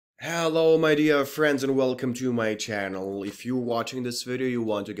Hello my dear friends and welcome to my channel. If you're watching this video, you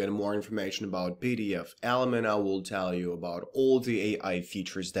want to get more information about PDFelement, I will tell you about all the AI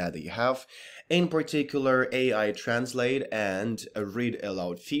features that they have. In particular, AI Translate and a Read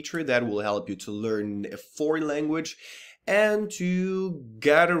Aloud feature that will help you to learn a foreign language and to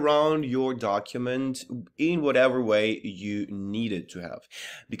get around your document in whatever way you need it to have.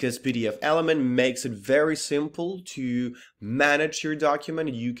 Because PDFelement makes it very simple to manage your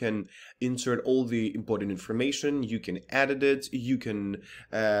document. You can insert all the important information, you can edit it, you can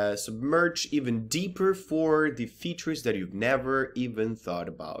submerge even deeper for the features that you've never even thought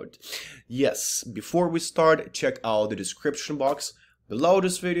about. Yes, before we start, check out the description box below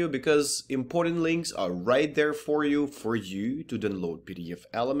this video because important links are right there for you to download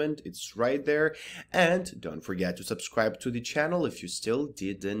PDFelement. It's right there, and don't forget to subscribe to the channel if you still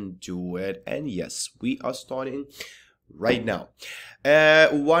didn't do it. And yes, we are starting right now.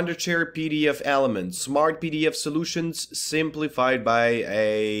 Wondershare PDFelement, smart PDF solutions simplified by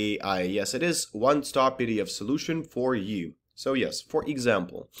AI. Yes, it is one-stop PDF solution for you. So yes, for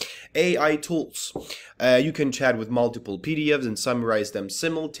example, AI tools. You can chat with multiple PDFs and summarize them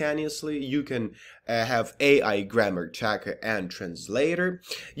simultaneously. You can have AI grammar checker and translator.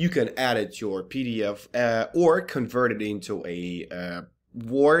 You can edit your PDF or convert it into a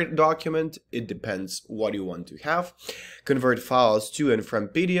Word document. It depends what you want to have. Convert files to and from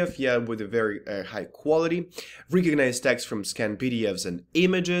PDF, yeah, with a very high quality. Recognize text from scanned PDFs and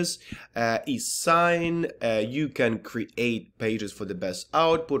images. E-sign. You can create pages for the best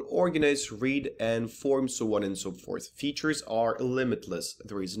output. Organize, read, and form, so on and so forth. Features are limitless.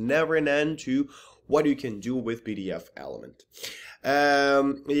 There is never an end to what you can do with PDFelement.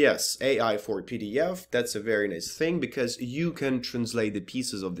 Yes, AI for PDF, that's a very nice thing because you can translate the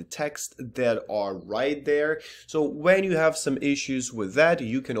pieces of the text that are right there. So when you have some issues with that,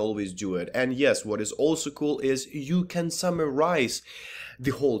 you can always do it. And yes, what is also cool is you can summarize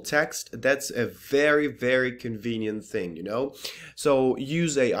the whole text. That's a very, very convenient thing, you know. So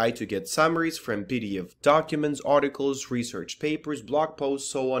use AI to get summaries from PDF documents, articles, research papers, blog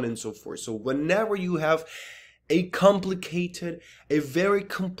posts, so on and so forth. So whenever you have a very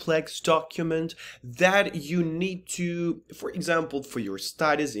complex document that you need to, for example, for your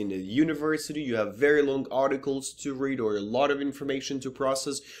studies in a university, you have very long articles to read or a lot of information to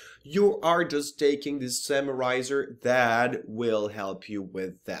process, you are just taking this summarizer that will help you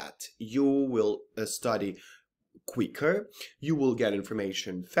with that. You will study quicker, you will get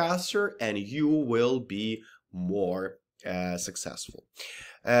information faster, and you will be more successful.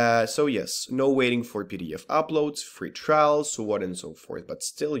 So yes, no waiting for PDF uploads, free trials, so on and so forth, but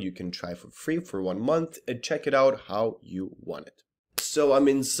still you can try for free for 1 month and check it out how you want it. So I'm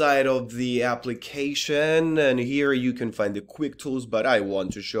inside of the application and here you can find the quick tools, but I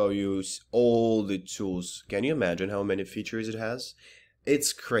want to show you all the tools. Can you imagine how many features it has?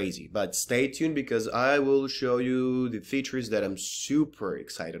 It's crazy, but stay tuned because I will show you the features that I'm super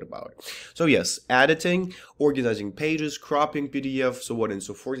excited about. So yes, editing, organizing pages, cropping PDF, so on and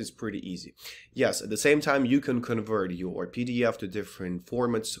so forth is pretty easy. Yes, at the same time, you can convert your PDF to different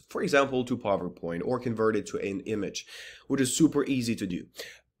formats, for example, to PowerPoint, or convert it to an image, which is super easy to do.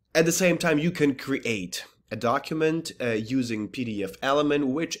 At the same time, you can create a document using PDFelement,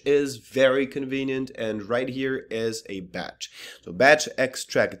 which is very convenient, and right here is a batch. So batch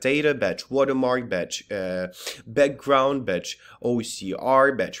extract data, batch watermark, batch background, batch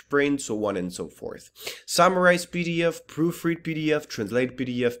OCR, batch print, so on and so forth. Summarize PDF, proofread PDF, translate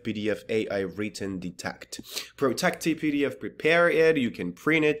PDF, PDF AI written detect. Protect the PDF, prepare it, you can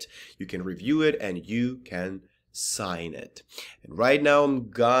print it, you can review it, and you can sign it. And right now I'm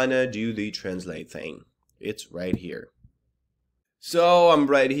gonna do the translate thing. It's right here. So I'm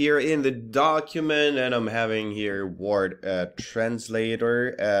right here in the document and I'm having here Word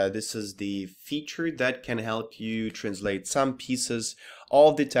Translator. This is the feature that can help you translate some pieces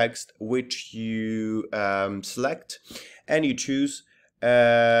of the text which you select and you choose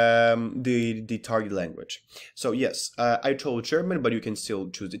the target language. So yes, I told German, but you can still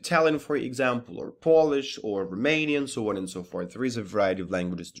choose Italian, for example, or Polish, or Romanian, so on and so forth. There is a variety of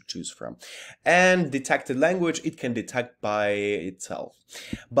languages to choose from. And detected language, it can detect by itself.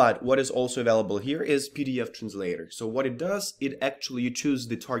 But what is also available here is PDF translator. So what it does, it actually, you choose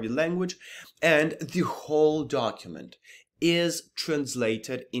the target language and the whole document is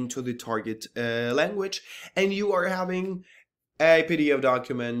translated into the target language, and you are having a PDF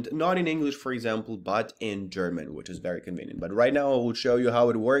document, not in English, for example, but in German, which is very convenient. But right now I will show you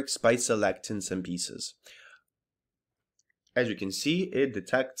how it works by selecting some pieces. As you can see, it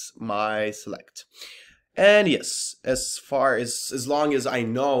detects my select. And yes, as long as I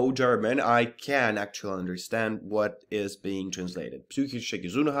know German, I can actually understand what is being translated. Psychische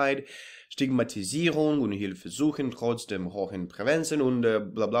Gesundheit, Stigmatisierung und Hilfe suchen, trotzdem hohen Prävention und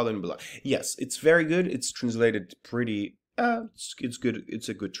blah blah blah blah. Yes, it's very good. It's translated pretty. It's good. It's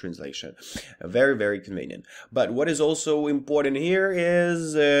a good translation. Very, very convenient. But what is also important here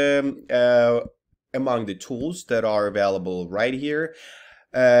is among the tools that are available right here.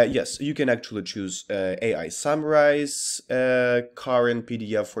 Yes, you can actually choose AI summarize, current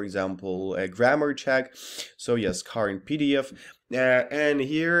PDF, for example, a grammar check. So yes, current PDF, and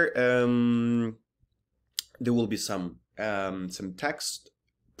here there will be some text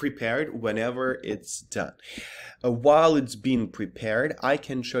prepared whenever it's done. While it's being prepared, I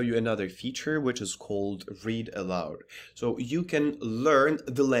can show you another feature which is called read aloud. So you can learn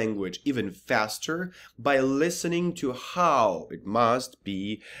the language even faster by listening to how it must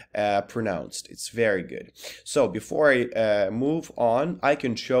be pronounced. It's very good. So before I move on, I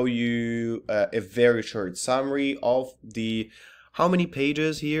can show you a very short summary of the how many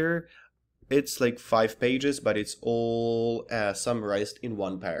pages here. It's like 5 pages, but it's all summarized in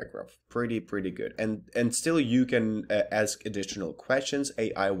one paragraph. Pretty good. And still you can ask additional questions.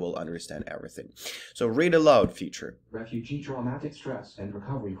 AI will understand everything. So read aloud feature. Refugee traumatic stress and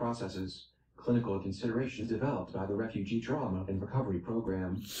recovery processes. Clinical considerations developed by the Refugee Trauma and Recovery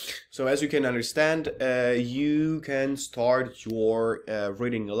Program. So as you can understand, you can start your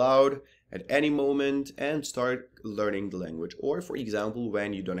reading aloud at any moment and start learning the language. Or for example,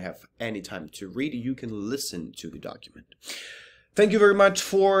 when you don't have any time to read, you can listen to the document. Thank you very much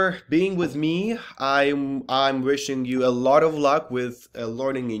for being with me. I'm wishing you a lot of luck with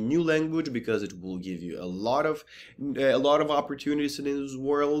learning a new language, because it will give you a lot of opportunities in this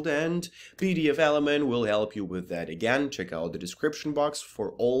world, and PDFelement will help you with that. Again, check out the description box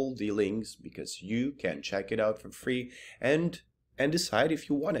for all the links, because you can check it out for free and decide if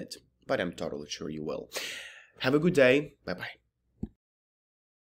you want it. But I'm totally sure you will. Have a good day. Bye-bye.